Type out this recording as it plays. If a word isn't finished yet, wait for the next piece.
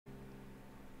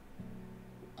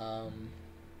Um,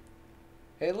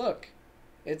 hey look,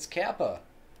 it's Kappa.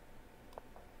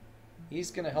 He's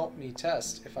gonna help me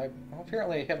test if I... Well,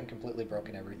 apparently I haven't completely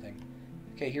broken everything.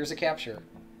 Okay, here's a capture.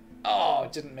 Oh,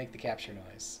 it didn't make the capture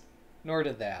noise. Nor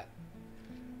did that.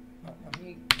 Oh, let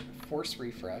me force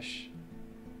refresh.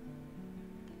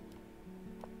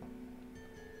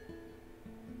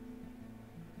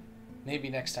 Maybe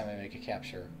next time I make a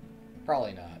capture.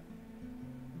 Probably not.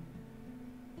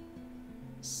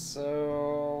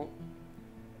 So...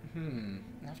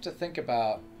 I have to think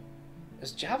about...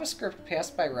 Is JavaScript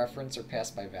passed by reference or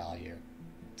passed by value?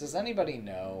 Does anybody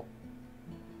know?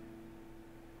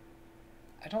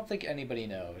 I don't think anybody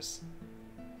knows.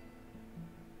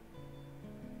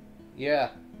 Yeah,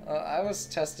 I was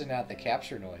testing out the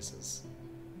capture noises.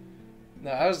 No,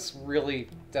 I was really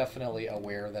definitely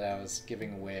aware that I was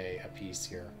giving away a piece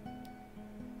here.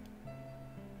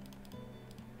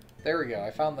 There we go, I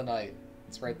found the knight.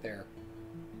 It's right there.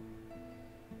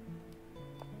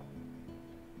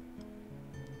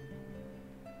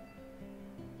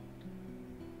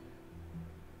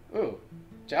 Ooh,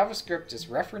 JavaScript is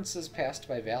references passed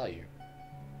by value.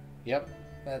 Yep,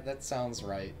 that sounds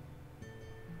right.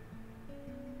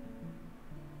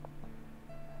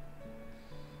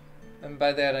 And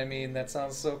by that I mean that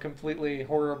sounds so completely,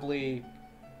 horribly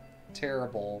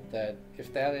terrible that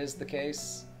if that is the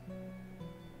case,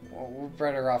 well, we're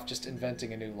better off just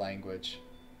inventing a new language.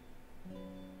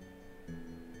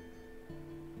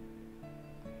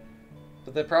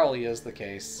 But that probably is the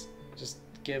case, just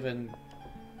given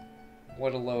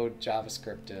what a load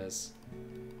JavaScript is.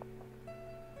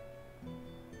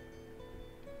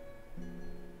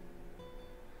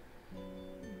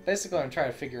 Basically what I'm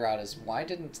trying to figure out is why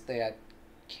didn't that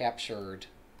captured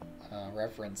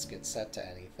reference get set to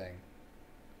anything?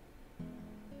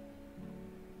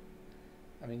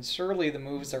 I mean, surely the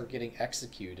moves are getting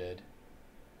executed.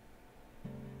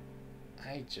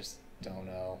 I just don't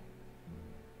know.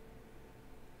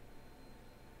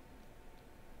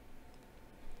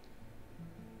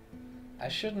 I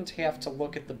shouldn't have to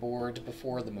look at the board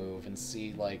before the move and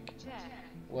see, like,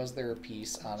 was there a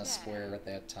piece on a square at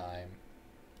that time?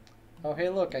 Oh, hey,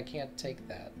 look, I can't take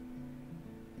that.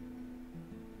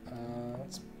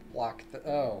 Let's block the...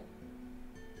 Oh.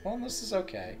 Well, this is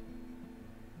okay.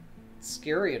 It's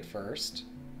scary at first.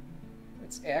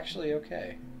 It's actually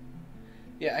okay.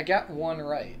 Yeah, I got one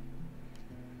right.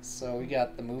 So we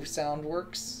got the move sound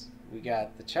works, we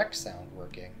got the check sound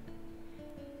working,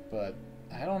 but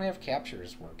I don't have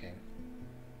captures working.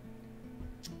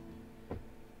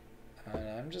 And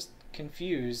I'm just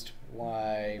confused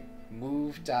why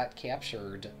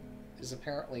move.captured is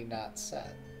apparently not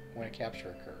set when a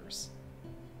capture occurs.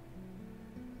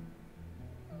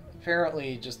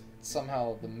 Apparently just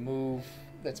somehow the move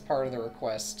that's part of the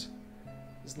request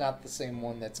is not the same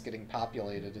one that's getting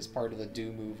populated as part of the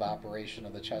do move operation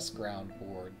of the chess ground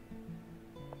board.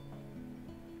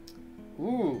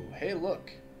 Ooh, hey look.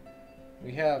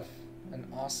 We have an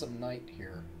awesome knight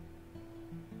here.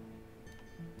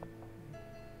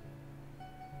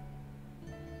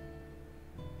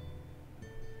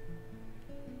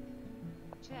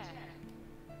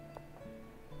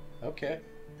 Okay,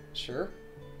 sure.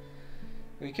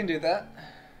 We can do that.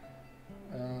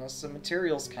 So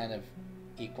material's kind of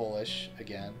equal-ish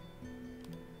again.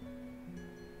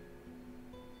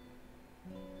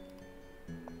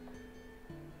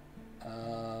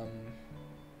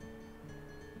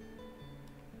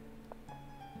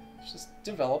 Just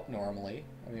develop normally.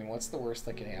 I mean, what's the worst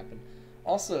that can happen?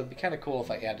 Also, it'd be kind of cool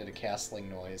if I added a castling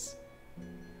noise.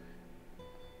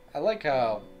 I like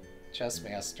how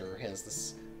Chessmaster has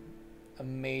this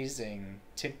amazing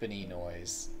timpani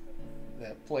noise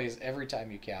that plays every time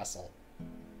you castle.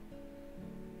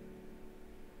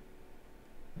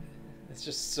 It's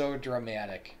just so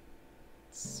dramatic.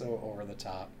 So over the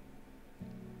top.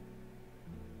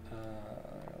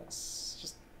 Let's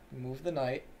just move the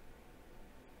knight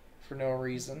for no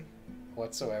reason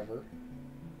whatsoever.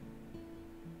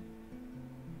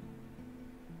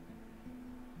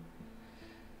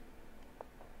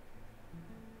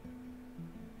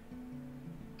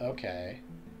 Okay.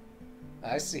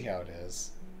 I see how it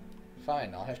is.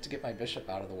 Fine, I'll have to get my bishop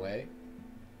out of the way.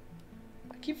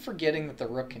 I keep forgetting that the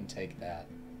rook can take that.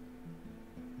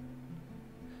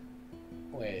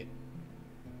 Wait.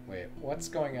 Wait, what's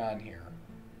going on here?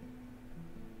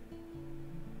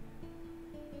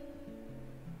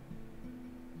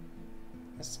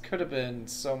 This could have been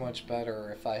so much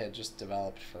better if I had just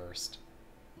developed first.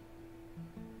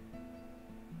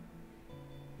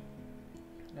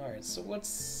 Alright, so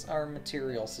what's our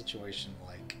material situation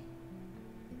like?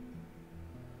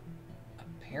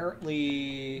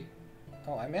 Apparently,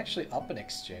 Oh, I'm actually up an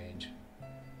exchange.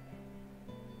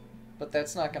 But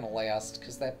that's not going to last,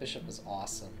 because that bishop is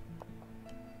awesome.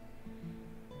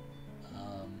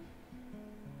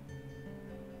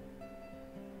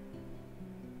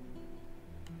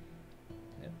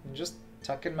 Yep, I'm just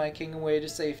tucking my king away to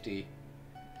safety.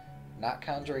 Not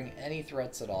conjuring any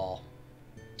threats at all.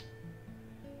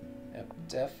 Yep,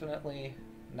 definitely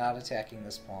not attacking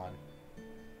this pawn.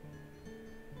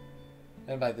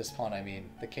 And by this pawn, I mean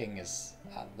the king is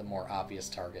the more obvious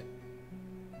target.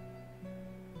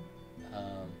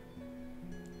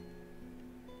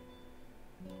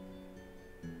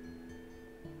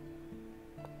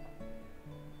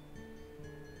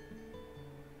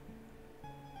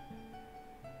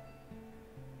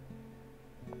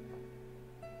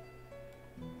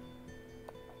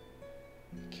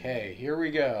 Okay, here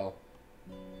we go.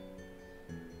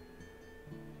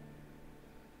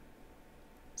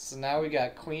 So now we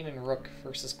got queen and rook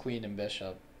versus queen and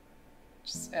bishop.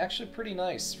 Which is actually pretty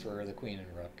nice for the queen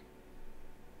and rook.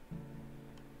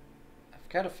 I've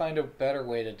got to find a better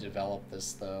way to develop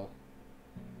this, though.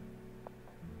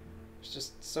 There's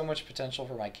just so much potential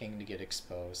for my king to get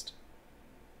exposed.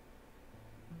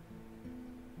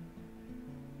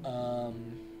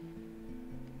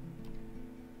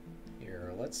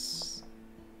 Here, let's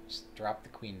just drop the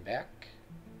queen back.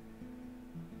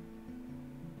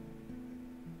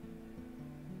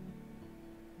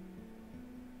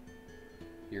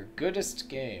 Your goodest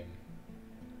game.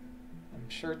 I'm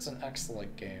sure it's an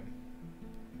excellent game.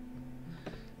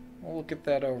 We'll look at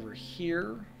that over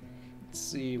here. Let's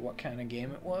see what kind of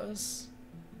game it was.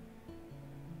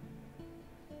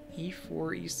 E4,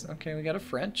 E7. Okay, we got a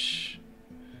French.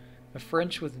 A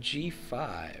French with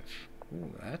G5.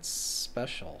 Ooh, that's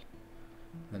special.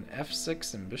 Then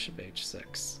F6 and Bishop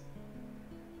H6.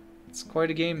 It's quite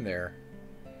a game there.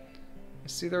 I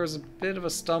see there was a bit of a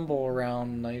stumble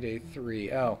around Knight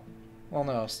A3. Oh, well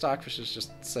no, Stockfish is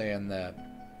just saying that.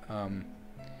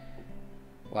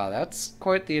 Wow, that's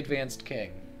quite the advanced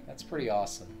king. That's pretty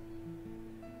awesome.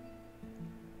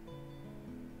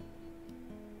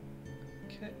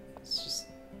 Okay, let's just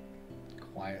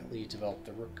quietly develop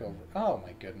the rook over... Oh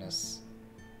my goodness.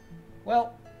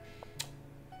 Well,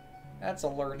 that's a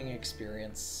learning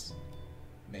experience.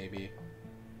 Maybe.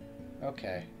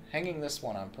 Okay, hanging this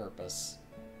one on purpose.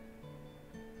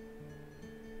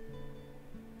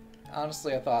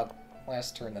 Honestly, I thought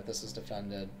last turn that this is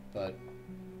defended, but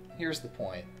here's the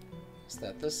point, is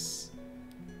that this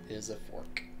is a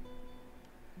fork.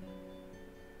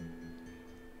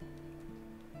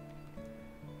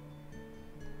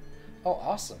 Oh,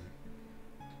 awesome.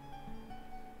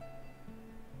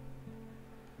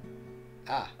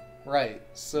 Ah, right.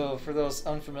 So for those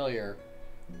unfamiliar,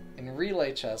 in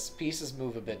relay chess, pieces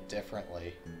move a bit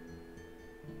differently.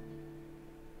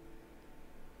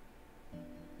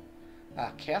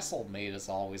 Ah, castle mate is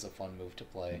always a fun move to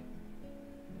play.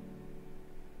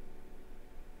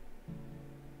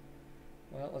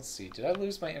 Well, let's see. Did I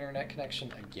lose my internet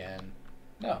connection again?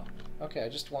 No. Okay, I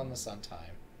just won this on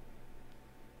time.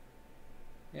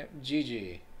 Yep,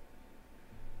 GG.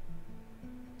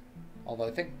 Although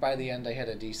I think by the end I had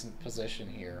a decent position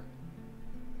here.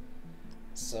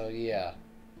 So yeah.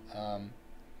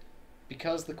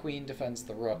 Because the queen defends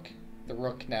the rook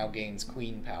now gains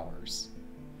queen powers.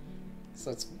 So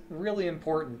it's really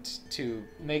important to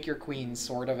make your queen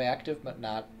sort of active, but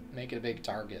not make it a big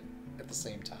target at the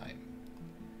same time.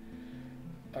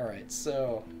 Alright,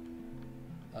 so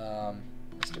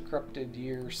Mr. Corrupted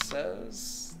Year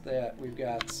says that we've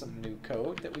got some new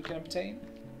code that we can obtain.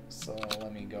 So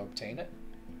let me go obtain it.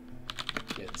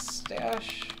 Get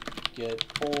stash, get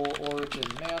full origin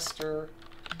master,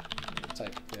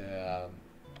 type that,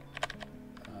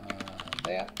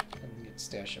 and get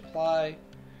stash apply.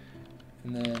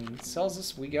 And then it tells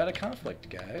us we got a conflict,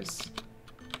 guys.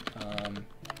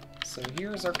 So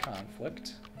here's our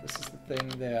conflict. This is the thing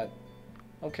that...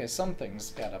 Okay, some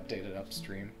things got updated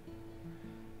upstream.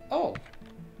 Oh,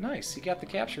 nice. He got the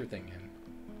capture thing in.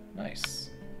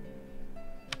 Nice.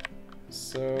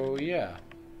 So, yeah.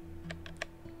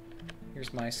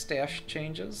 Here's my stash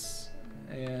changes.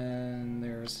 And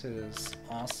there's his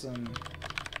awesome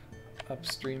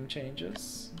upstream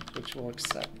changes, which we'll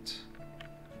accept.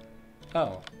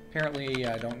 Oh, apparently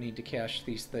I don't need to cache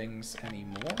these things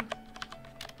anymore,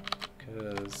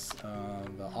 because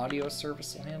the audio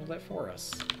service will handle that for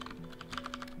us.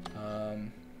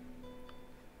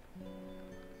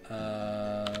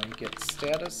 Get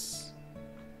status.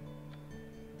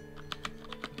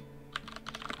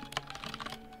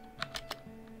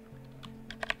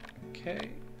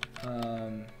 Okay.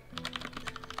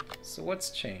 So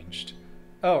what's changed?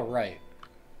 Oh, right.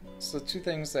 So two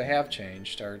things that have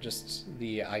changed are just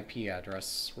the IP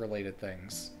address related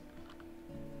things.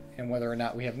 And whether or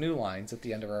not we have new lines at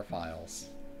the end of our files.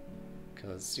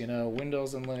 Because, you know,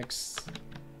 Windows and Linux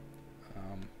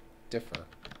differ.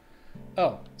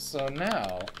 Oh, so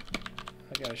now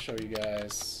I gotta show you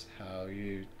guys how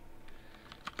you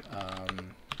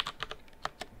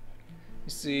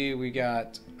see we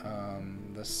got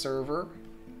the server.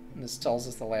 And this tells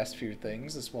us the last few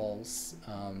things as well as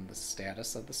the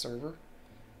status of the server.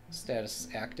 Status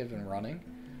active and running.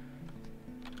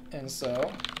 And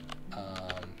so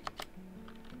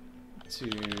to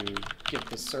get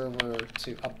the server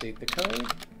to update the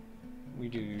code, we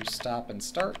do stop and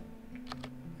start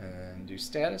and do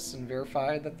status and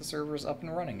verify that the server is up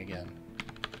and running again.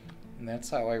 And that's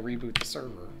how I reboot the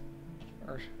server.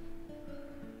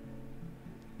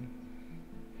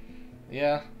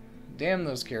 Yeah, damn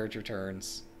those carriage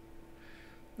returns.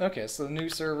 Okay, so the new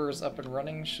server is up and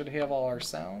running. Should have all our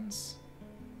sounds.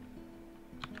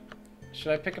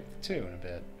 Should I pick up the tune a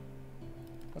bit?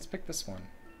 Let's pick this one.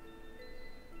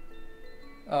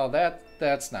 Oh,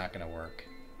 that's not gonna work.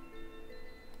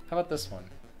 How about this one?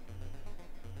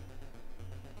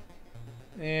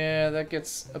 Yeah, that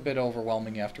gets a bit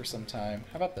overwhelming after some time.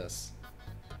 How about this?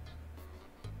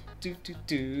 Do do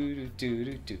do do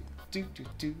do do do do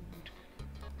do.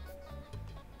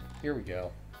 Here we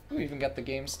go. Ooh, even got the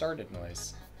game started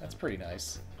noise. That's pretty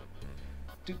nice.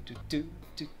 Do do do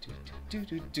do do do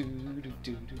do do do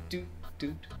do do do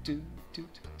do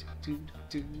do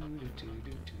do do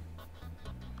do.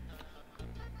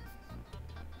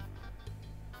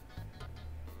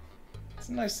 It's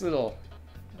a nice little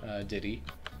ditty.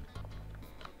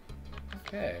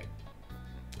 Okay.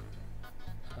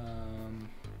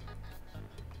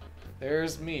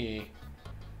 There's me.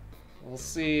 We'll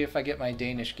see if I get my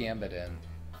Danish Gambit in.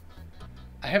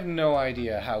 I have no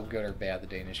idea how good or bad the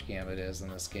Danish Gambit is in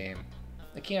this game.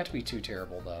 It can't be too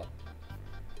terrible though.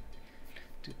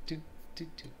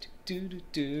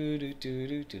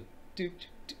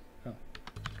 Oh.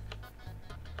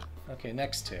 Okay,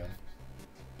 next tune.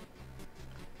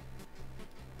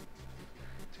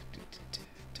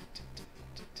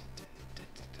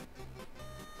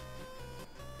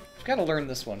 I've got to learn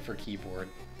this one for keyboard.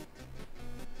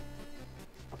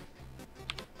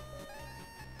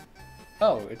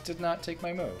 Oh, it did not take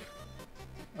my move.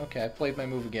 Okay, I played my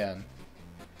move again.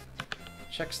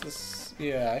 Checks this...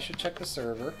 Yeah, I should check the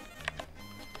server.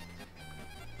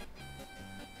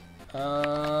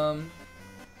 Well,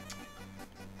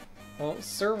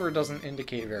 server doesn't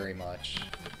indicate very much.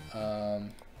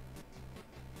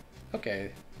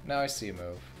 Okay, now I see a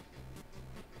move.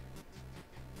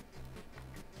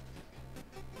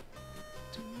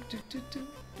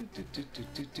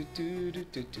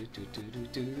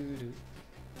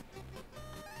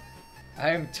 I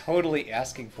am totally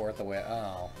asking for it the way...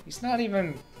 Oh, he's not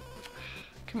even...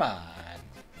 Come on.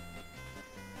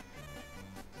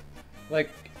 Like,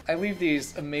 I leave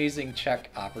these amazing check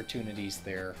opportunities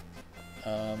there.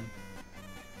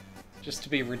 Just to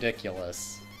be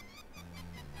ridiculous.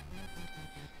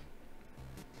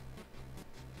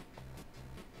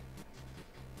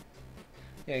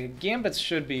 Yeah, Gambits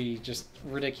should be just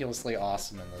ridiculously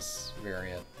awesome in this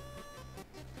variant.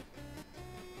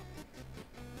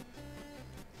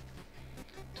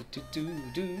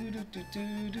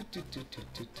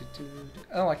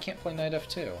 Oh, I can't play Knight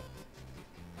F2.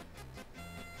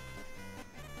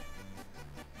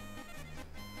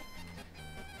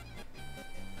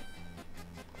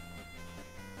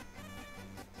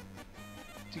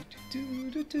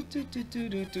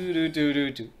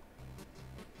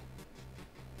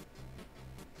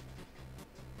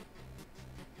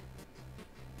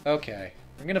 Okay,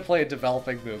 I'm gonna play a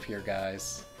developing move here,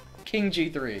 guys. King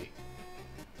G3.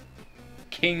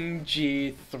 King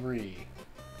G3.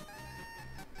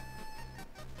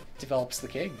 Develops the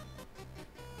king.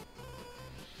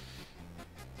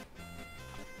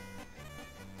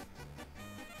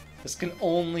 This can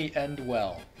only end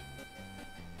well.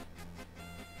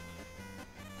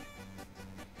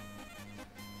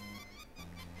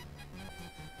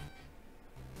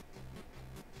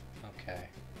 Okay.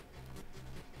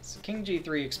 So King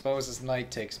G3 exposes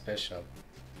knight takes bishop.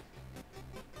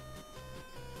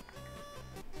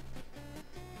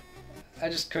 I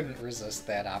just couldn't resist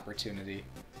that opportunity.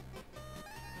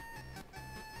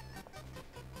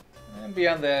 And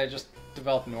beyond that, I just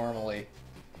developed normally.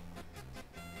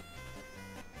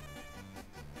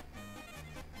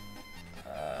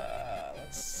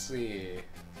 Let's see.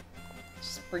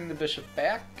 Just bring the bishop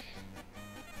back.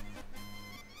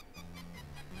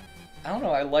 I don't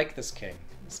know, I like this king.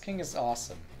 This king is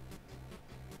awesome.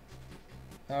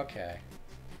 Okay.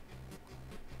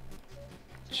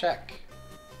 check.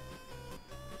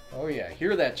 Oh yeah,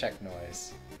 hear that check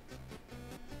noise.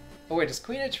 Oh wait, does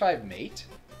Queen H5 mate?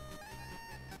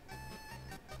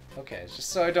 Okay, just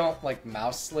so I don't, like,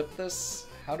 mouse slip this,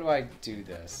 how do I do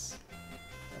this?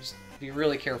 Just be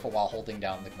really careful while holding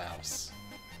down the mouse.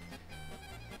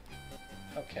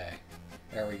 Okay,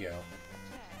 there we go.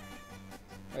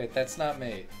 Wait, that's not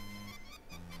mate.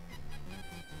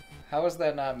 How is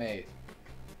that not mate?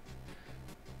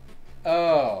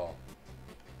 Oh.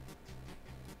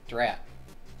 Drat.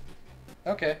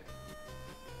 Okay.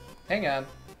 Hang on.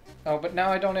 Oh, but now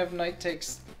I don't have knight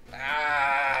takes...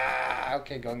 Ah!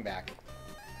 Okay, going back.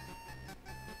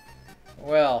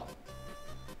 Well,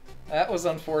 that was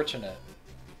unfortunate.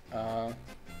 Oh,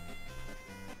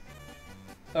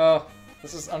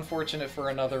 this is unfortunate for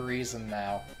another reason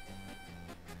now.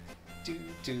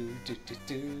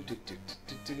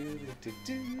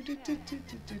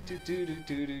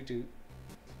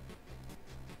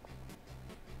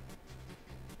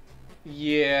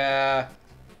 Yeah,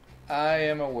 I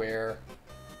am aware.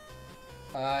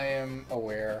 I am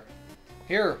aware.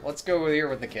 Here, let's go here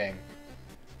with the king.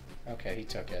 Okay, he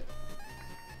took it.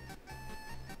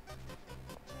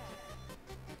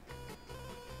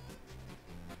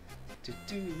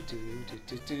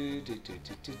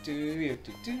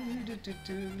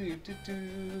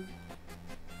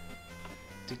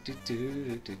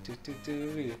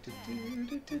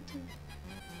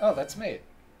 Oh, that's mate.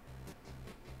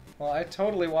 Well, I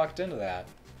totally walked into that.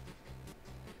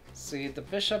 See, the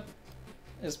bishop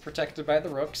is protected by the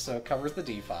rook, so it covers the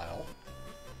d-file.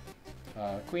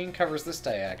 Queen covers this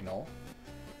diagonal.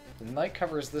 The knight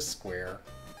covers this square.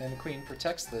 And the queen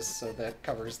protects this, so that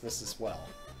covers this as well.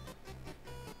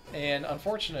 And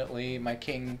unfortunately, my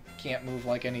king can't move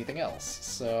like anything else,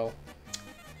 so...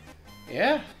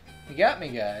 Yeah, he got me,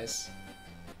 guys.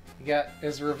 He got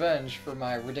his revenge for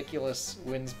my ridiculous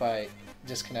wins by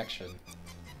disconnection.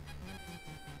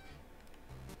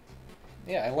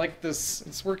 Yeah, I like this.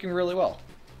 It's working really well.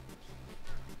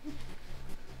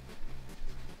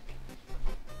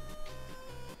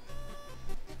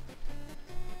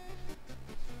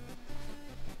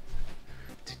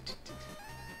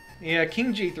 Yeah,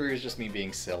 King G3 is just me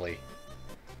being silly.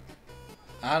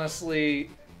 Honestly,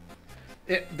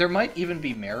 there might even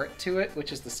be merit to it,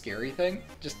 which is the scary thing,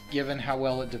 just given how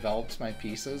well it develops my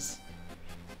pieces.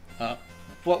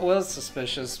 What was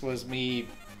suspicious was me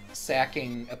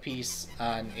sacking a piece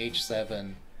on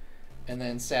h7, and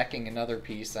then sacking another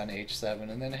piece on h7,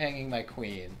 and then hanging my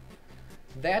queen.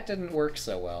 That didn't work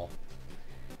so well.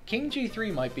 King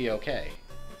G3 might be okay.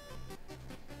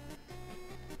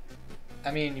 I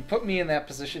mean, you put me in that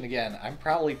position again, I'm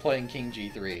probably playing King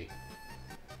G3.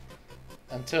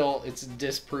 Until it's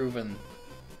disproven.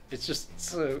 It's just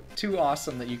so too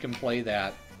awesome that you can play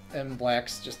that, and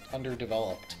Black's just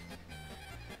underdeveloped.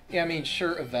 Yeah, I mean,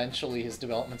 sure, eventually his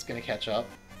development's going to catch up,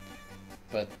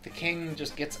 but the king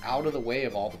just gets out of the way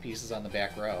of all the pieces on the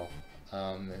back row,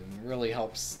 and really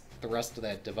helps the rest of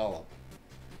that develop.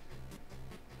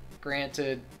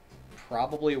 Granted,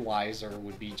 probably wiser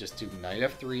would be just to knight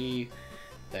f3,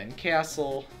 then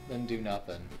castle, then do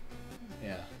nothing.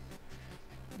 Yeah.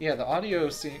 Yeah, the audio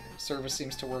service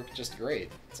seems to work just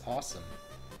great. It's awesome.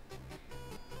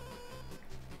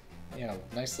 Yeah,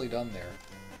 nicely done there.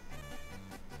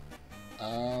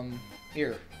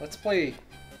 Here, let's play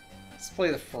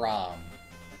the Fromm.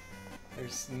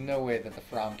 There's no way that the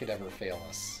Fromm could ever fail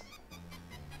us.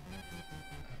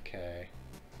 Okay.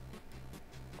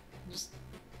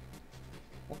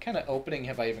 What kind of opening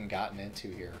have I even gotten into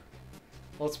here?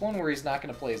 Well, it's one where he's not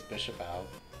going to play his bishop out.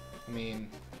 I mean,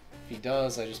 if he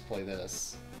does, I just play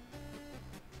this.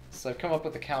 So I've come up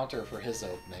with a counter for his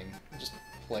opening. Just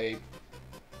play...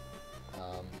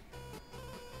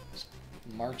 just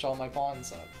march all my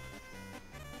pawns up.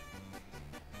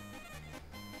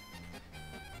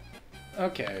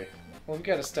 Okay, well, we've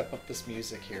got to step up this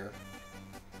music here.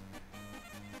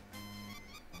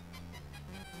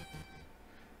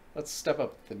 Let's step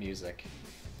up the music.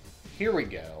 Here we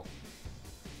go.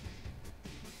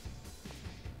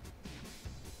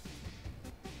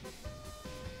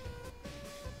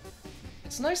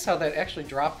 It's nice how that actually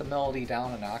dropped the melody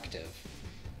down an octave.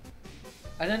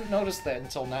 I didn't notice that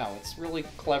until now. It's really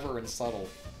clever and subtle.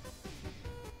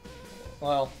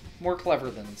 Well, more clever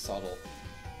than subtle.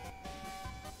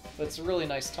 But it's a really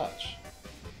nice touch.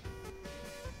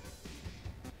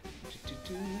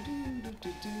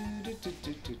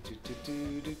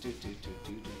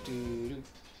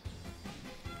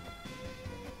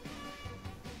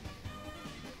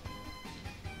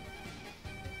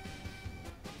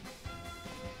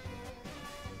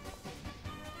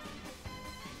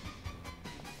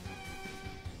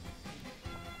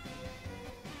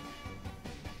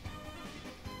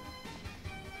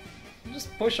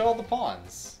 Just push all the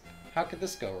pawns. How could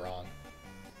this go wrong?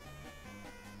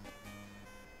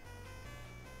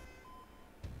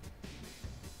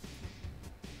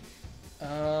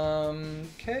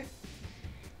 Okay.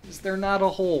 Is there not a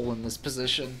hole in this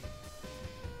position?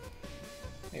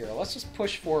 Here, let's just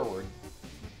push forward.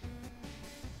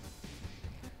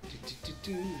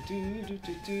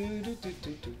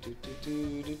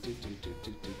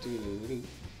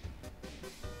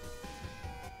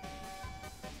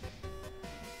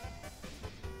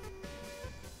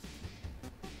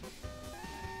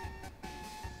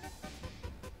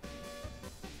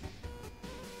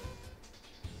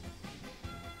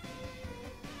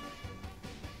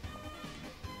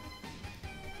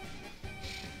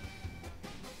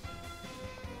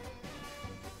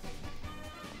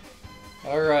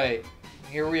 Alright,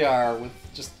 here we are with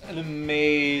just an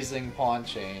amazing pawn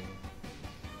chain.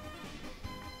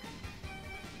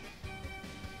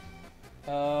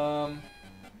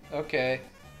 Okay.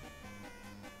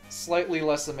 Slightly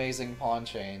less amazing pawn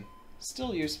chain.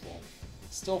 Still useful.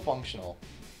 Still functional.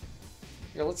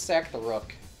 Here, let's sack the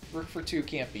rook. Rook for 2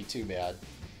 can't be too bad.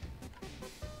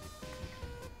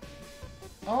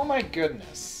 Oh my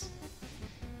goodness.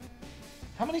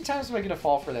 How many times am I gonna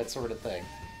fall for that sort of thing?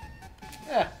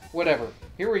 Whatever.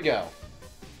 Here we go.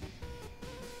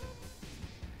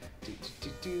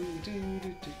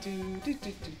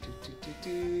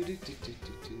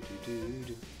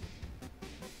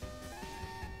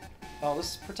 Oh,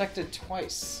 this is protected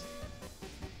twice.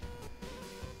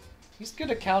 He's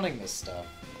good at counting this stuff.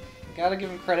 Gotta give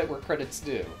him credit where credit's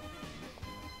due.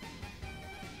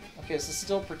 Okay, so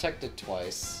still protected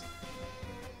twice.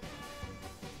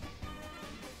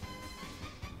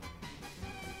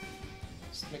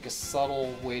 Just make a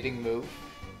subtle waiting move.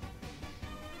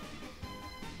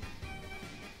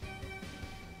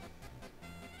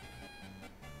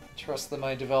 Trust that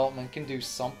my development can do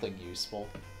something useful.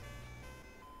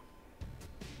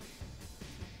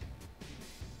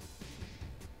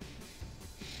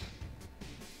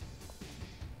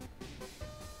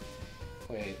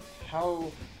 Wait,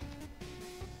 how...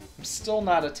 I'm still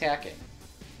not attacking.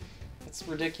 That's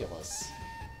ridiculous.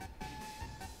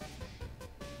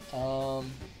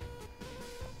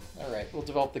 Alright, we'll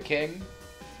develop the king.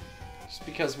 Just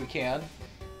because we can.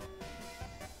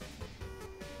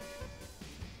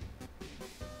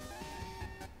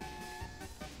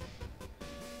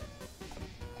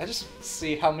 I just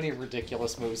see how many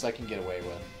ridiculous moves I can get away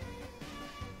with.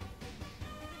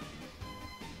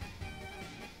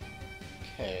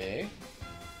 Okay.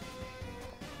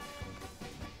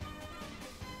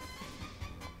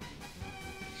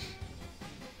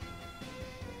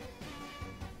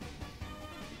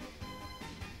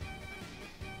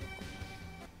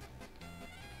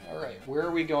 Alright, where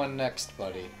are we going next,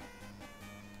 buddy?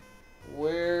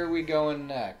 Where are we going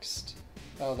next?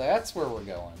 Oh, that's where we're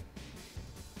going.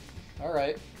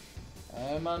 Alright.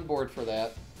 I'm on board for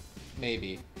that.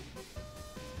 Maybe.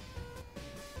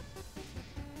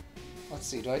 Let's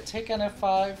see, do I take on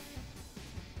F5?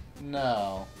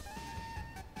 No.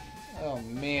 Oh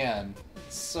man,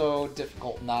 it's so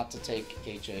difficult not to take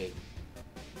H8.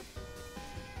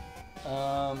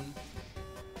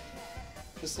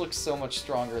 This looks so much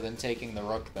stronger than taking the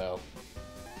rook, though.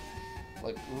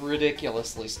 Like,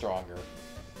 ridiculously stronger.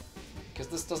 Because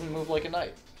this doesn't move like a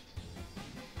knight.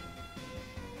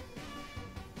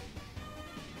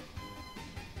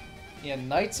 Yeah,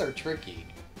 knights are tricky.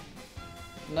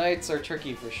 Knights are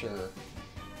tricky for sure.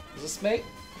 Is this mate?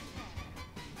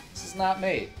 This is not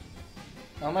mate.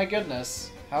 Oh my goodness.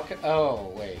 How can...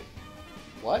 Oh, wait.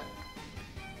 What?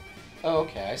 Oh,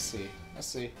 okay, I see. I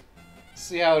see.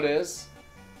 See how it is?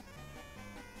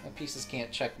 My pieces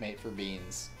can't checkmate for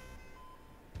beans.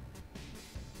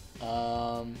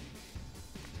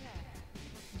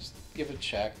 Just give a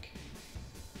check.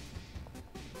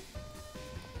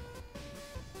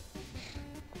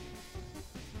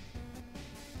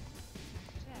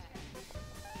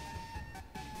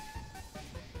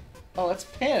 Oh, that's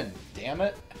pin. Damn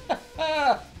it.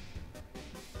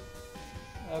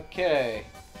 Okay.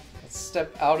 Let's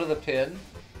step out of the pin.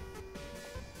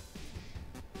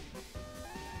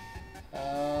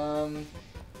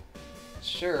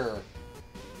 Sure.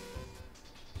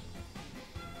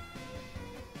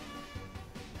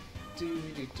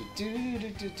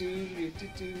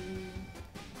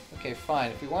 Okay,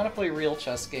 fine. If we want to play a real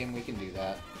chess game, we can do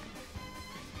that.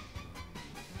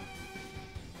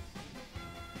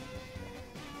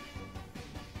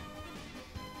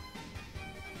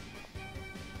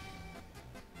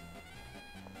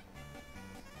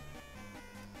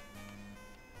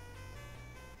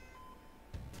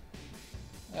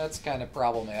 That's kind of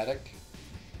problematic.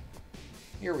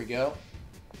 Here we go.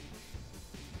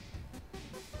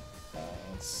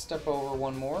 Let's step over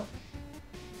one more.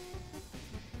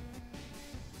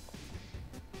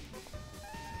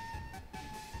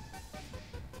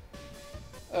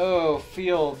 Oh,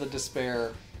 feel the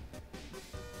despair.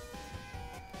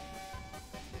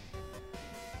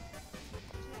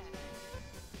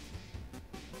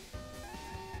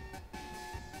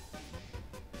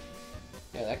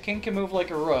 Yeah, that king can move like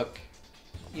a rook.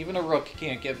 Even a rook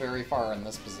can't get very far in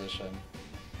this position.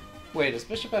 Wait, is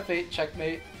bishop f8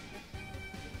 checkmate?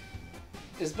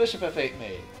 Is bishop f8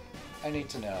 mate? I need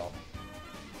to know.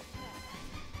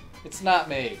 It's not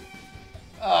mate.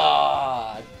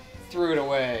 Ah, threw it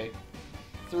away.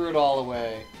 Threw it all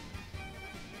away.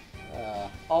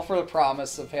 All for the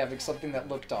promise of having something that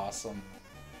looked awesome.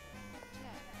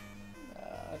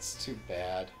 That's too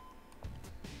bad.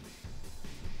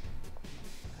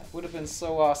 That would have been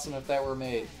so awesome if that were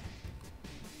made.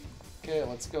 Okay,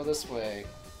 let's go this way.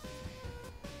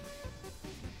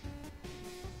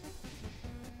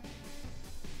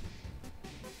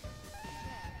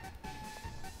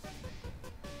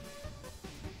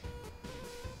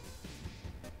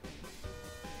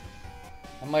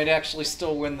 I might actually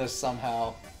still win this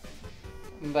somehow.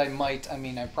 And by might, I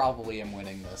mean I probably am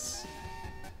winning this.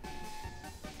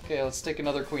 Okay, let's take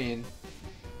another queen.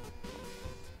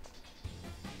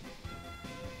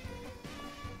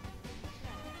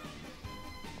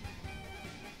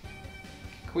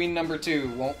 Queen number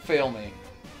 2 won't fail me.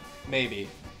 Maybe.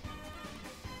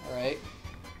 Alright.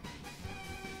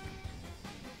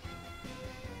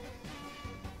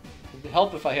 It would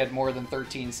help if I had more than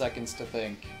 13 seconds to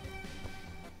think.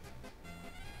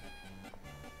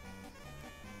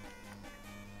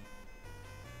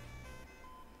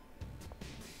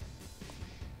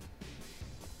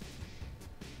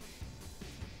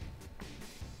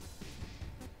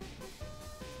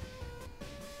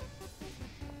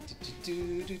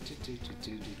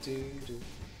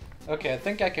 Okay, I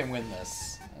think I can win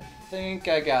this. I think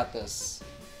I got this.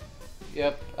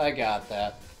 Yep, I got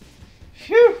that.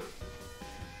 Phew!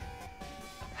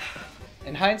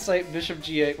 In hindsight, bishop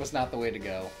g8 was not the way to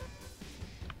go.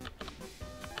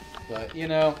 But, you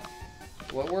know,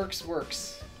 what works,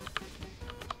 works.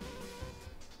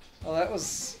 Oh, that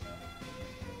was...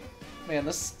 Man,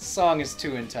 this song is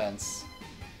too intense.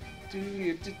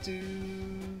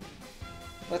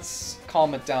 Let's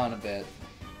calm it down a bit.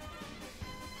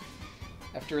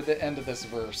 After the end of this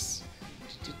verse.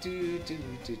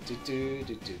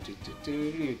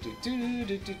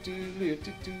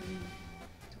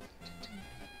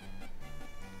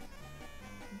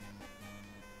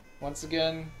 Once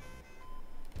again,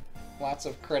 lots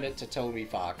of credit to Toby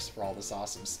Fox for all this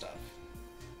awesome stuff.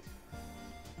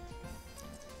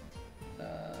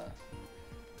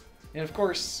 And of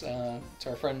course, to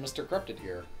our friend Mr. Corrupted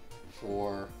here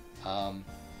for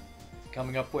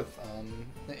coming up with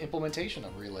the implementation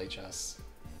of Relay Chess.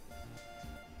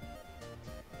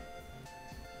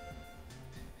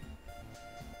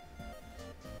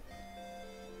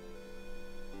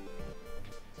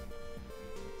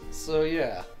 So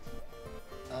yeah,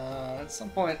 at some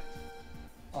point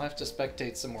I'll have to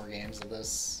spectate some more games of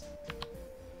this.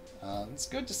 It's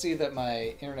good to see that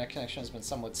my internet connection has been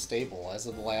somewhat stable as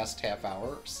of the last half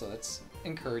hour, so that's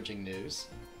encouraging news.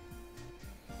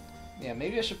 Yeah,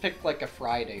 maybe I should pick like a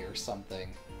Friday or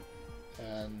something.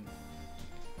 And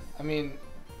I mean,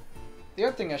 the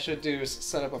other thing I should do is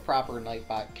set up a proper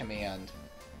Nightbot command.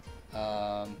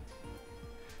 Yeah,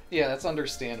 that's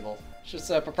understandable. Should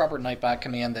set up a proper Nightbot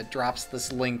command that drops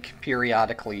this link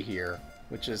periodically here,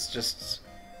 which is just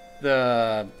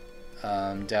the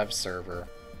dev server.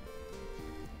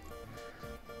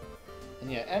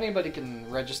 And yeah, anybody can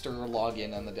register or log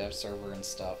in on the dev server and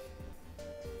stuff.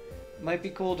 Might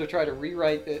be cool to try to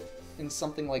rewrite it in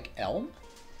something like Elm?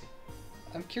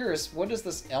 I'm curious, what is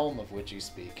this Elm of which you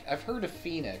speak? I've heard of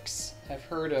Phoenix. I've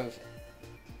heard of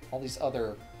all these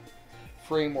other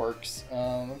frameworks.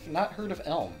 I've not heard of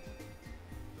Elm.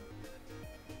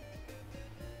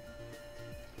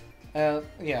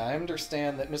 Yeah, I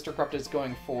understand that Mr. Corrupted is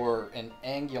going for an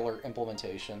Angular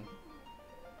implementation.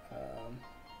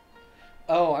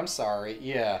 Oh, I'm sorry,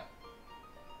 yeah.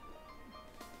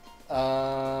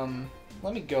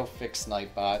 Let me go fix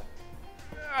Nightbot.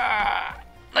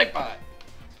 Nightbot!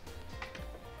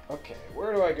 Okay,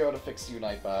 where do I go to fix you,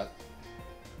 Nightbot?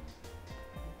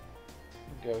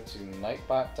 Go to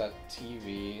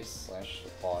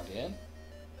nightbot.tv/login.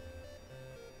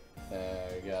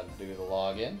 We gotta do the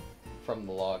login from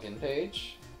the login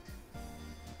page.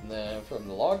 And then from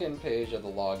the login page of the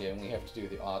login, we have to do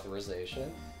the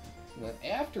authorization. And then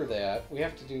after that, we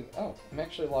have to do... Oh, I'm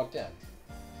actually logged in.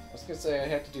 I was gonna say I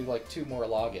had to do like 2 more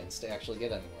logins to actually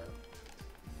get anywhere.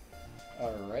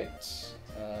 Alright.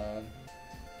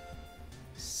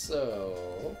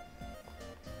 So...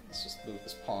 let's just move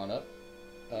this pawn up.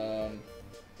 Let's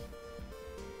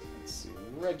see,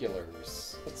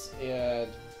 regulars. Let's add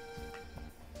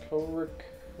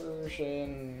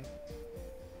co-recursion.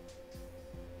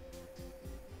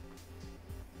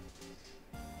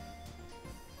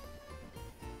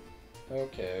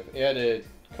 Okay, I've added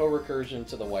co-recursion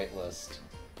to the whitelist.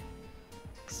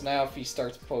 So now if he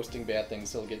starts posting bad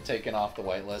things, he'll get taken off the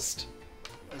whitelist.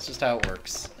 That's just how it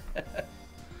works.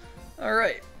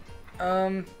 Alright.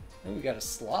 Oh, we got a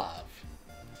Slav.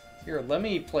 Here, let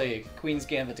me play Queen's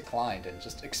Gambit Declined and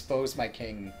just expose my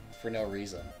king for no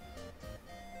reason.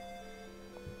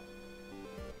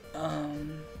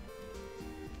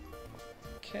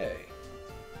 Okay.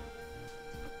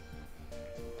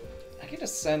 I get a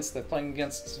sense that playing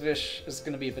against Zvish is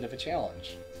going to be a bit of a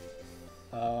challenge.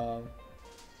 Let's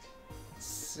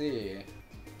see.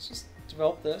 Let's just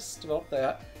develop this, develop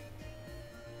that.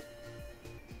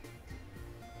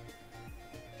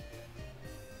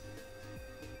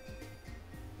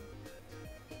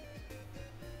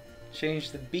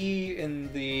 Change the B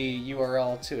in the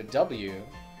URL to a W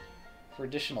for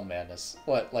additional madness.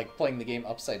 What, like playing the game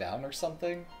upside down or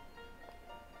something?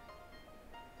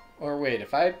 Or wait,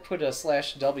 if I put a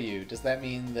 /W, does that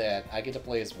mean that I get to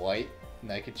play as white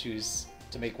and I could choose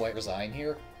to make white resign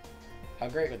here? How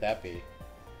great would that be?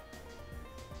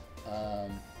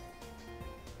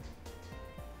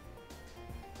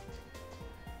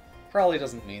 Probably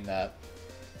doesn't mean that.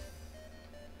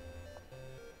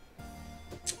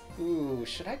 Ooh,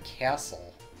 should I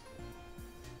castle?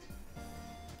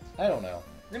 I don't know.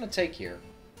 We're gonna take here.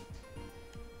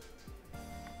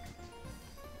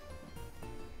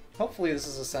 Hopefully this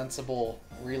is a sensible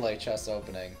relay chess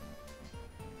opening.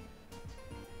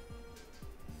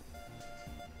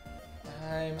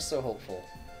 I'm so hopeful.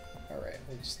 Alright,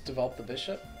 we'll just develop the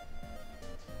bishop.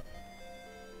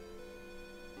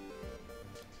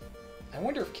 I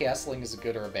wonder if castling is a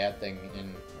good or a bad thing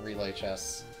in relay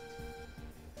chess.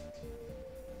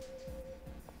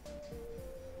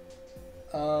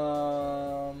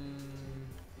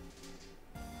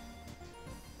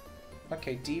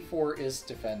 Okay, d4 is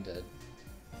defended.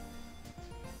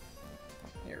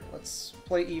 Here, let's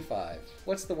play e5.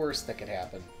 What's the worst that could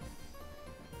happen?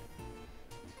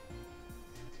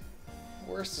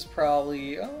 Worst is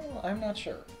probably... oh, I'm not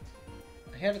sure.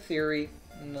 I had a theory,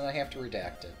 and I have to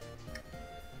redact it.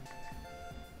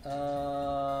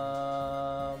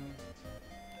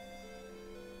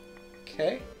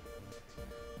 Okay.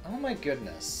 Oh my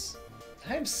goodness.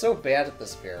 I'm so bad at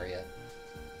this variant.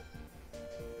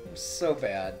 I'm so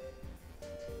bad.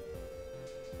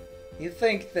 You'd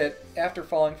think that after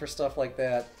falling for stuff like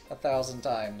that 1,000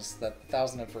 times, that the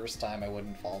 1,001st time I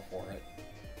wouldn't fall for it.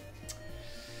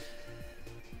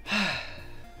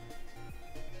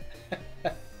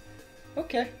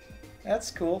 Okay,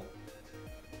 that's cool.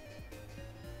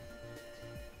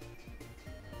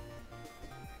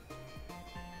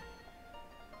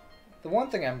 The one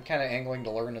thing I'm kind of angling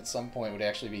to learn at some point would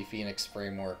actually be Phoenix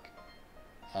Framework.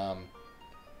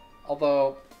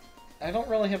 Although, I don't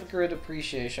really have a good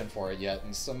appreciation for it yet,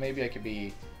 and so maybe I could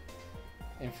be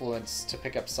influenced to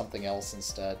pick up something else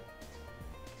instead.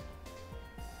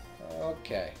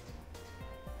 Okay.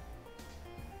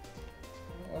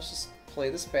 Let's just play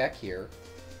this back here.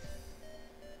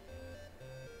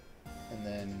 And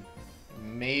then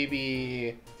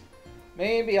maybe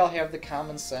I'll have the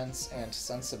common sense and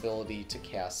sensibility to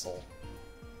castle.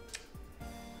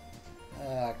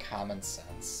 Common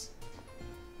sense.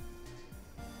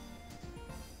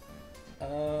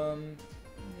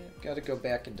 Gotta go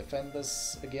back and defend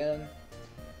this again.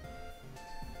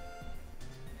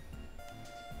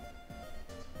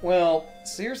 Well,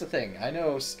 so here's the thing. I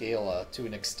know Scala to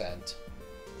an extent.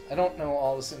 I don't know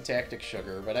all the syntactic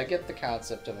sugar, but I get the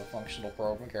concept of a functional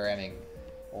programming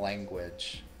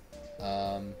language.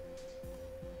 And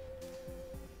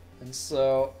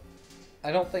so,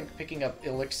 I don't think picking up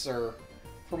Elixir,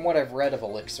 from what I've read of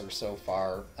Elixir so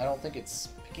far, I don't think it's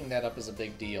picking that up is a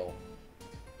big deal.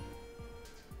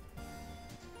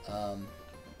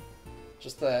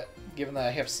 Just that, given that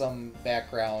I have some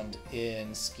background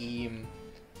in Scheme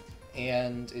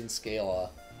and in Scala,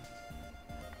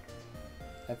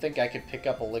 I think I could pick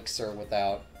up Elixir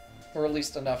without, or at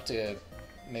least enough to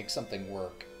make something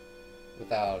work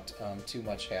without too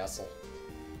much hassle.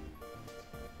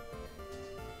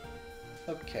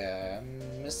 Okay,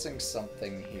 I'm missing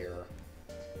something here.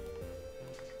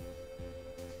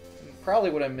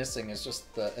 Probably what I'm missing is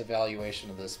just the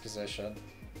evaluation of this position.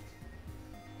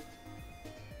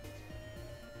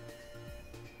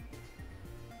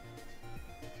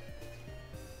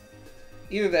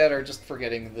 Either that or just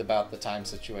forgetting about the time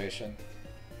situation.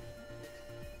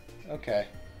 Okay.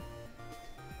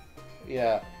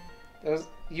 Yeah.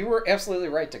 You were absolutely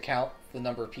right to count the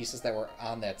number of pieces that were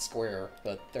on that square,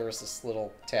 but there was this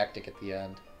little tactic at the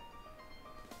end.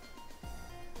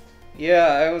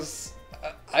 Yeah,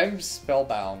 I'm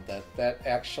spellbound that that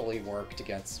actually worked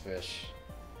against Fish.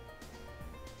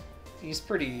 He's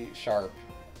pretty sharp.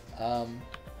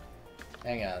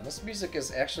 Hang on, this music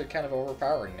is actually kind of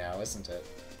overpowering now, isn't it?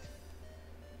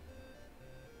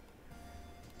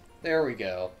 There we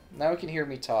go. Now we can hear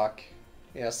me talk.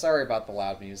 Yeah, sorry about the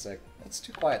loud music. It's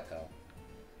too quiet, though.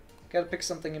 Gotta pick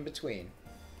something in between.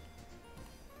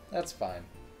 That's fine.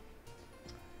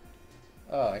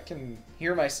 Oh, I can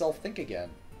hear myself think again.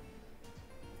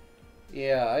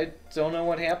 Yeah, I don't know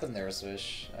what happened there,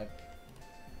 Swish.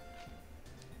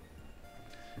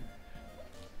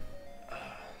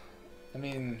 I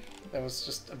mean, that was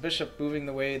just a bishop moving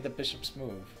the way the bishops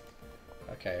move.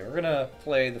 Okay, we're gonna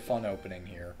play the fun opening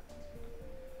here.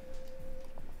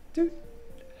 Dude.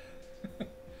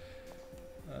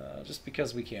 Just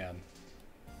because we can.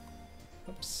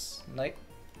 Oops. Knight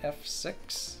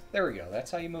f6. There we go.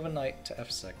 That's how you move a knight to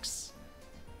f6.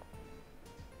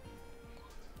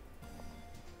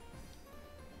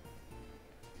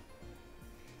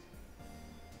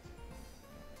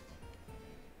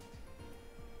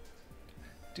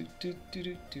 Do do do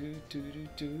do do do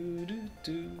do do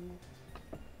do.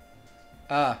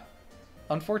 Ah,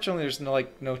 unfortunately, there's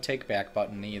no take back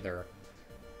button either.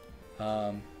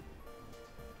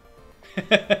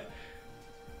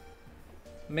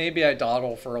 Maybe I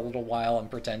dawdle for a little while and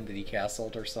pretend that he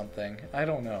castled or something. I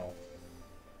don't know.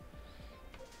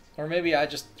 Or maybe I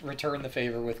just return the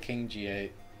favor with King G8.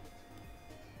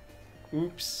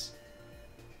 Oops.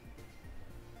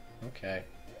 Okay,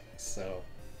 so.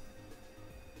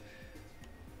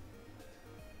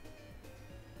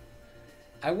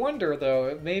 I wonder,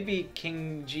 though, maybe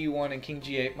King G1 and King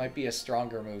G8 might be a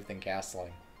stronger move than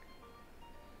castling.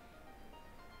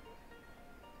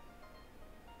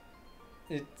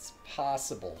 It's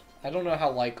possible. I don't know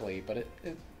how likely, but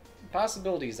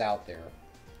possibility's out there.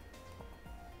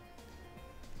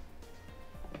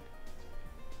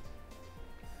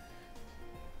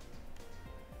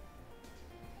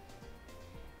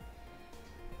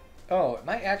 Oh, am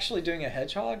I actually doing a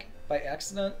hedgehog by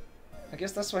accident? I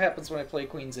guess that's what happens when I play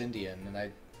Queen's Indian and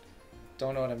I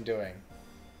don't know what I'm doing.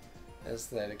 Is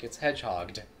that it gets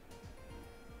hedgehogged.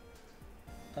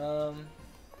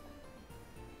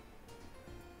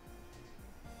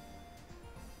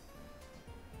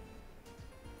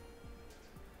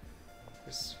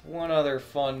 There's one other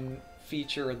fun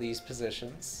feature of these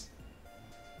positions.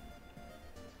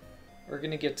 We're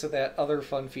gonna get to that other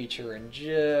fun feature in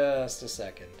just a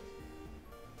second.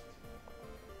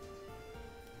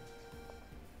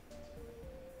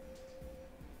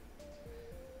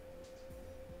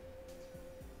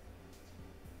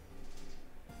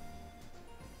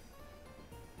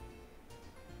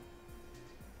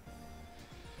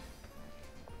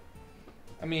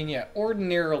 I mean, yeah,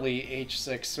 ordinarily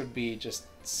h6 would be just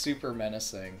super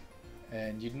menacing,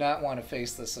 and you'd not want to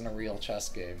face this in a real chess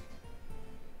game.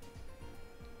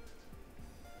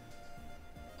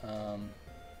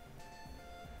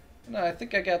 No, I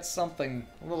think I got something,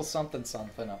 a little something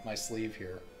something up my sleeve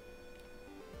here.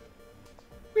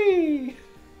 Whee!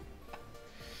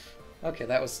 Okay,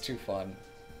 that was too fun.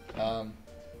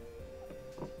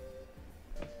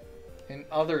 In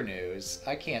other news,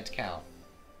 I can't count.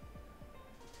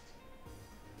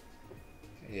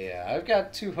 Yeah, I've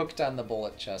got too hooked on the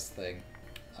bullet chess thing.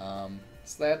 So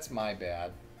that's my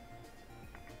bad.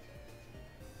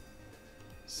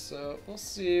 So we'll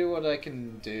see what I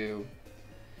can do,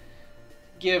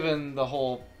 given the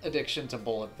whole addiction to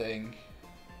bullet thing.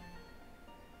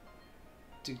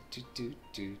 Do do do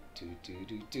do do do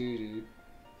do do do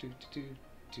do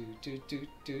do do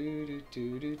do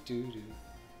do do do do.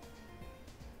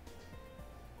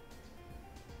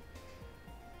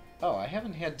 Oh, I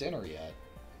haven't had dinner yet.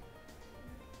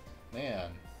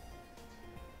 Man.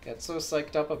 Got so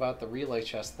psyched up about the relay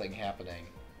chess thing happening.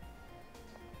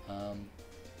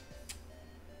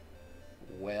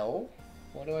 Well,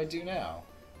 what do I do now?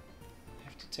 I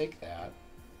have to take that.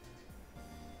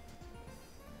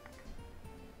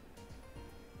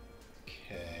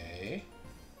 Okay.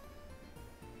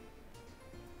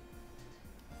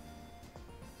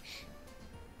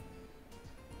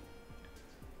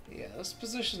 Yeah, this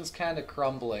position's kind of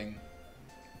crumbling.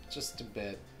 Just a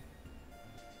bit.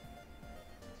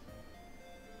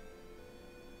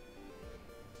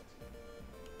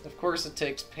 Of course, it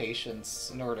takes patience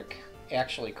in order to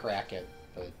actually crack it,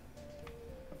 but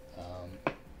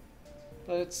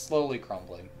but it's slowly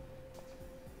crumbling.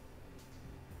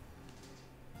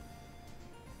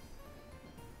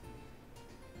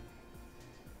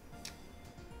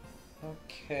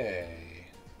 Okay.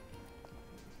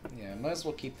 Yeah, might as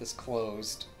well keep this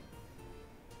closed.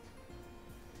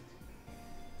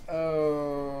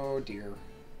 Oh dear.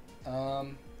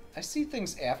 I see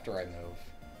things after I move.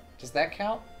 Does that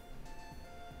count?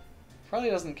 Probably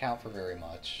doesn't count for very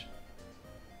much.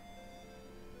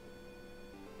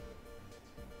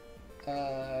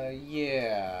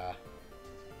 Yeah.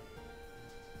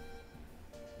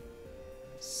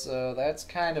 So that's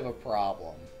kind of a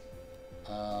problem.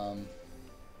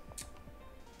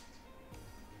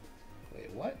 Wait,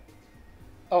 what?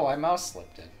 Oh, I mouse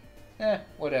slipped it.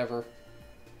 Whatever.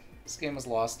 This game was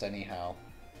lost anyhow.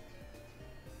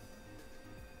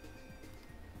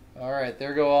 Alright,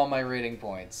 there go all my rating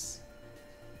points.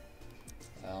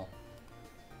 Well.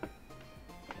 I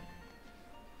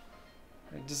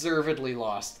deservedly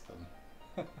lost them.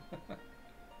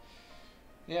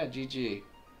 Yeah, GG.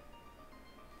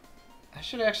 I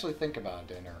should actually think about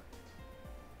dinner.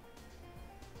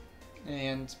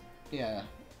 And, yeah.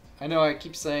 I know I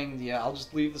keep saying, yeah, I'll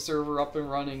just leave the server up and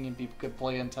running and people could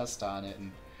play and test on it.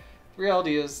 And the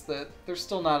reality is that there's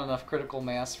still not enough critical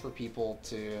mass for people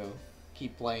to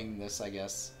keep playing this, I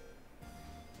guess.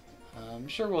 I'm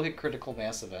sure we'll hit critical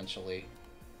mass eventually,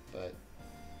 but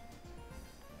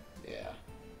yeah.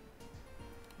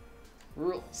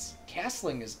 Rules.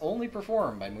 Castling is only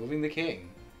performed by moving the king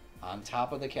on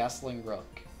top of the castling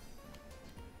rook.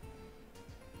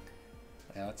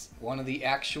 Now, that's one of the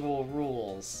actual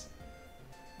rules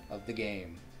of the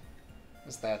game,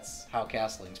 is that's how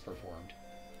castling's performed.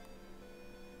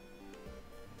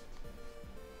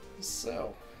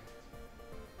 So,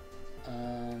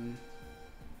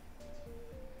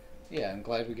 yeah, I'm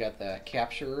glad we got the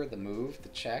capture, the move, the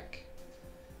check.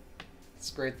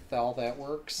 It's great that all that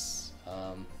works.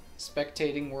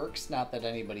 Spectating works, not that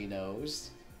anybody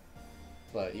knows.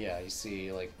 But yeah, you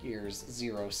see, like, here's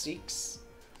 0 seeks.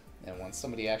 And when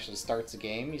somebody actually starts a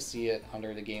game, you see it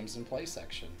under the games in play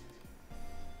section.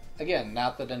 Again,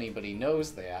 not that anybody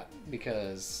knows that,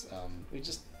 because we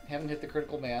just haven't hit the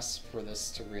critical mass for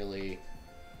this to really...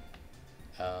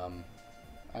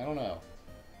 I don't know.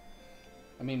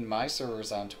 I mean, my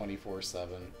server's on 24/7,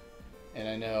 and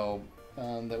I know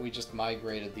that we just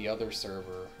migrated the other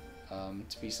server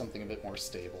to be something a bit more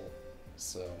stable.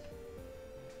 So,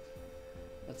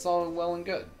 that's all well and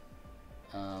good.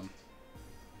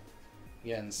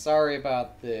 Again, sorry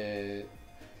about the...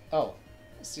 Oh,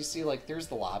 so you see, like, there's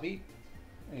the lobby.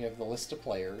 You have the list of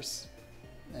players,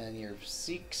 and your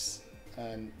seeks.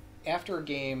 And after a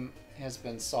game has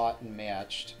been sought and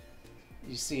matched,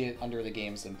 you see it under the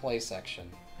games in play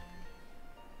section.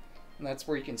 And that's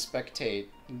where you can spectate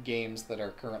games that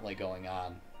are currently going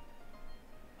on.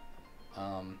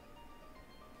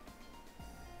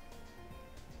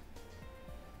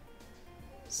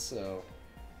 So,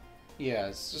 yeah,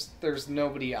 it's just there's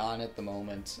nobody on at the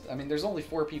moment. I mean, there's only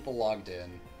 4 people logged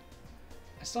in.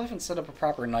 I still haven't set up a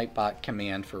proper Nightbot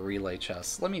command for Relay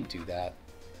Chess. Let me do that.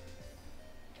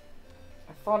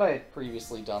 I thought I had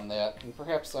previously done that, and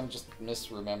perhaps I'm just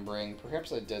misremembering.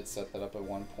 Perhaps I did set that up at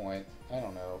one point. I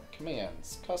don't know.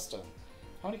 Commands. Custom.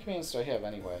 How many commands do I have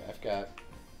anyway? I've got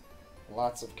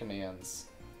lots of commands.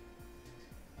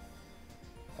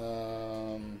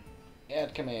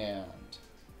 Add command.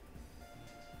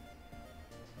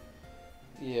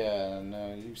 Yeah,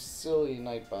 no, you silly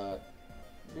Nightbot.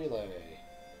 Relay.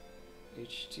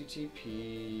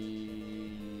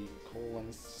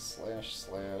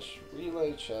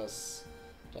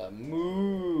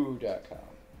 http://relaychess.moo.com.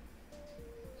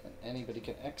 And anybody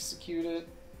can execute it.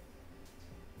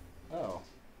 Oh.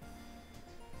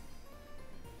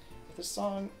 If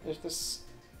this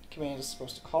command is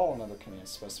supposed to call another command,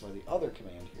 specify the other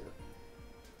command here.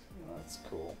 Oh, that's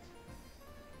cool.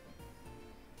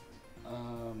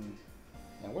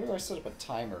 Now where do I set up a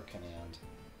timer command?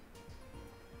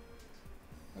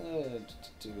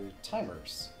 Do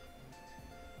timers.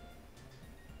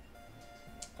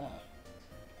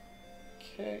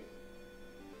 Okay.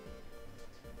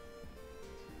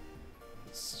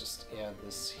 Let's just add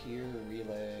this here,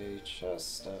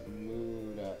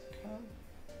 relaychess.moo.com.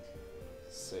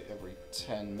 Say every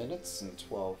 10 minutes and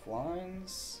 12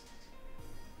 lines.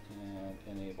 And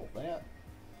enable that.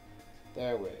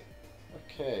 That way.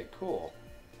 Okay, cool.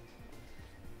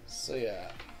 So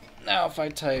yeah. Now if I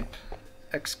type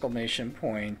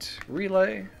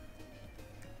 !relay.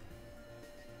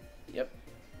 Yep.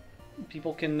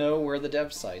 People can know where the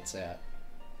dev site's at.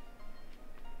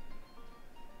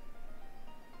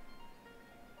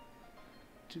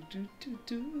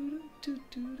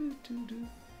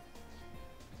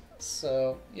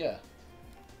 So, yeah.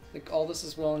 I think all this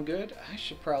is well and good. I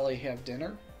should probably have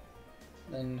dinner.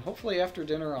 Then hopefully after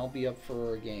dinner I'll be up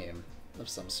for a game of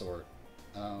some sort.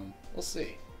 We'll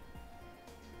see.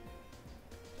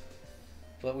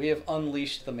 But we have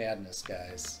unleashed the madness,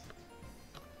 guys.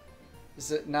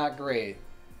 Is it not great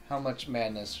how much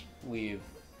madness we've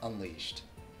unleashed?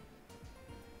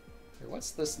 Here,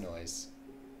 what's this noise?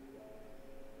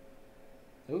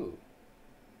 Ooh.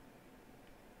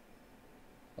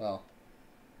 Well,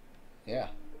 yeah.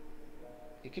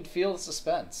 You can feel the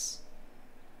suspense.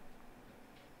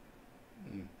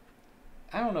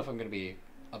 I don't know if I'm going to be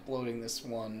uploading this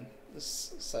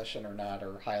session or not,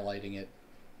 or highlighting it.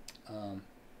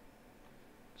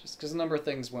 Just because a number of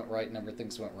things went right, a number of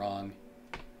things went wrong.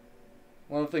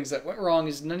 One of the things that went wrong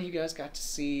is none of you guys got to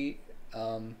see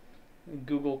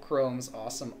Google Chrome's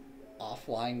awesome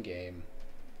offline game.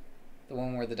 The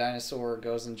one where the dinosaur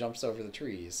goes and jumps over the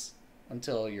trees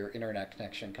until your internet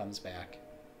connection comes back.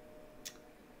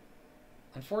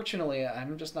 Unfortunately,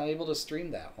 I'm just not able to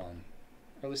stream that one.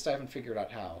 Or at least I haven't figured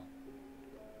out how.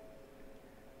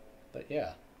 But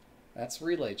yeah, that's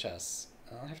Relay Chess.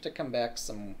 I'll have to come back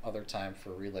some other time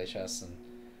for Relay Chess and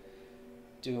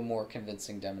do a more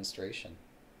convincing demonstration.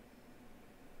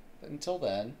 But until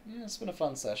then, yeah, it's been a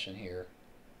fun session here,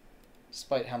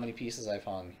 despite how many pieces I've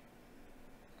hung.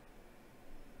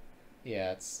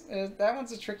 Yeah, that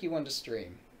one's a tricky one to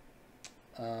stream.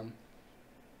 You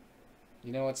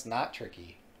know what's not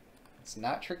tricky? What's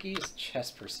not tricky is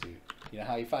Chess Pursuit. You know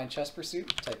how you find Chess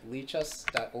Pursuit? Type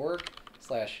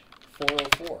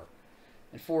lichess.org/404.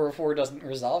 And 404 doesn't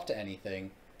resolve to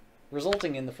anything,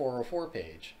 resulting in the 404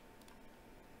 page.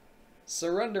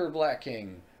 Surrender, Black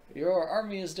King. Your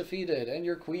army is defeated, and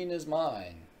your queen is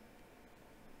mine.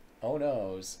 Oh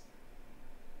noes.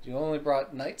 You only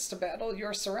brought knights to battle? You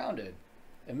are surrounded.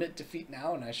 Admit defeat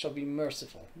now, and I shall be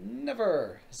merciful.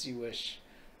 Never, as you wish.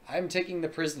 I am taking the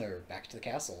prisoner back to the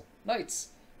castle. Knights,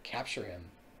 capture him.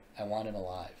 I want him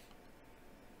alive.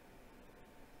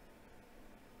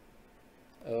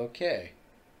 Okay.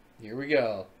 Here we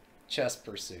go. Chess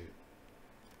Pursuit.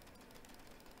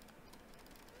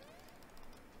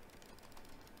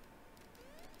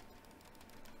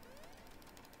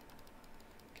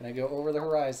 Can I go over the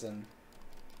horizon?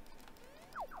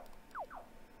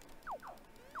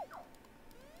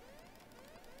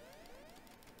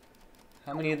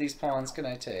 How many of these pawns can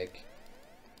I take?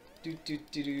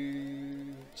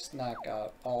 Just knock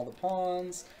out all the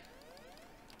pawns.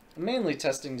 I'm mainly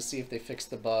testing to see if they fix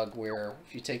the bug where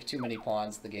if you take too many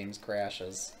pawns, the game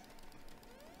crashes.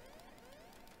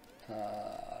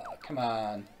 Come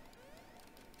on.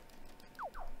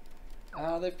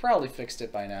 They've probably fixed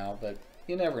it by now, but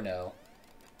you never know.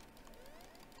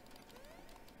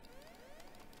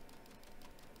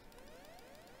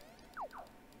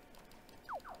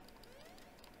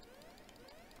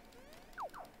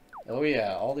 Oh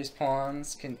yeah, all these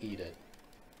pawns can eat it.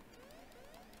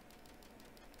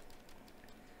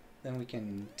 Then we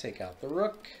can take out the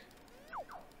rook.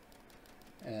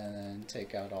 And then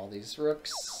take out all these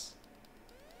rooks.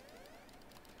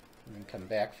 And then come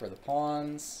back for the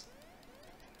pawns.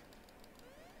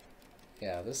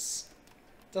 Yeah, this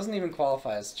doesn't even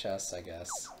qualify as chess, I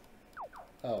guess.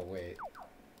 Oh, wait.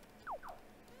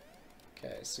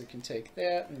 Okay, so we can take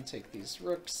that and take these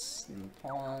rooks and the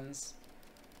pawns.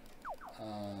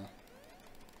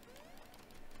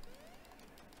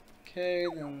 Okay,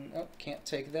 then... Oh, can't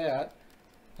take that.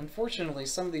 Unfortunately,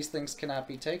 some of these things cannot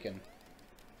be taken.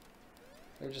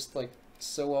 They're just, like,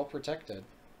 so well protected.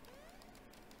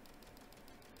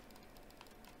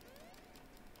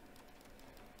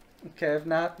 Okay, I've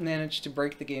not managed to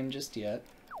break the game just yet.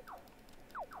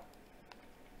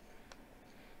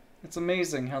 It's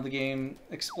amazing how the game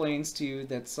explains to you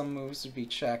that some moves would be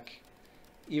check,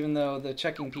 even though the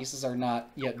checking pieces are not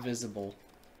yet visible.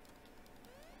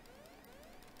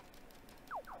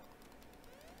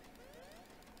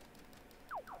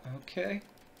 Okay.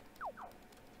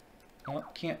 Oh,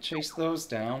 can't chase those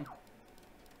down.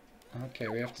 Okay,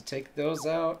 we have to take those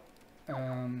out.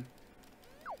 And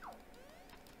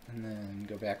then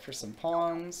go back for some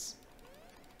pawns.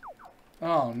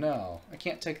 Oh no, I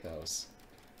can't take those.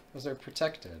 Those are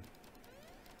protected.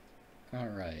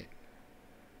 Alright.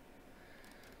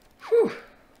 Whew!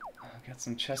 Got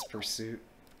some Chess Pursuit.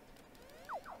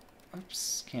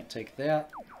 Oops, can't take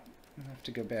that. I have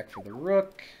to go back for the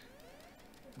rook.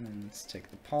 And then let's take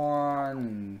the pawn.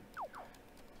 And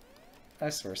I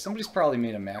swear, somebody's probably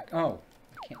made a Mac. Oh,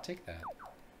 I can't take that.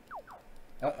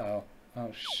 Uh-oh.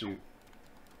 Oh, shoot.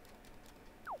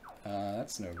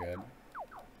 That's no good.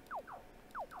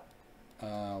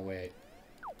 Wait.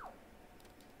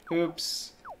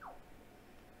 Oops.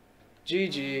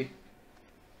 GG.